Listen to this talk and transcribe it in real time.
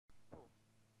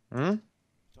Hmm?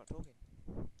 Start talking.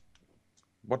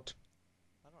 What?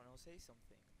 I don't know, say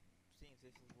something. Seeing if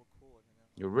this is record and then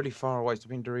You're really far away.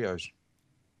 Stop eating Doritos.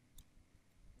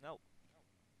 no.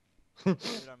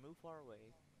 Either I move far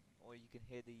away, or you can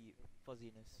hear the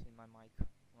fuzziness in my mic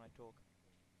when I talk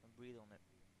and breathe on it.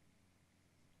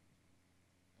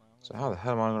 Well, So how the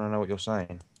hell am I going to know what you're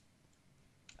saying?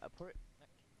 put it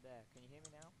there. Can you hear me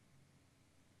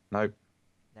now? Nope.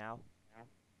 Now?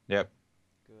 Yep.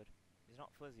 Good. It's not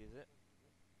fuzzy, is it?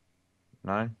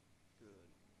 No. Good.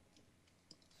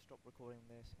 Stop recording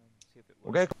this and see if it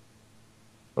works. Okay.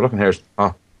 Well, look in here.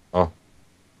 Oh. Oh.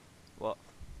 What?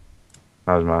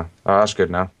 That was my... Oh, that's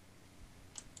good now.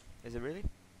 Is it really?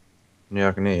 Yeah,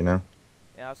 I can hear you now.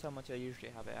 Yeah, that's how much I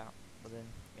usually have it out, but then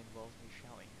it involves me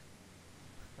shouting.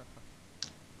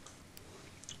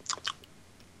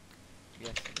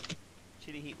 Yes.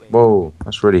 Chilly heat wave. Whoa.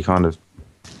 That's really kind of...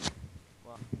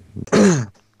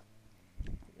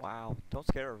 Wow. Don't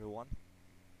scare everyone.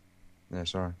 Yeah,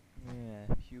 sorry.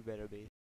 Yeah, you better be.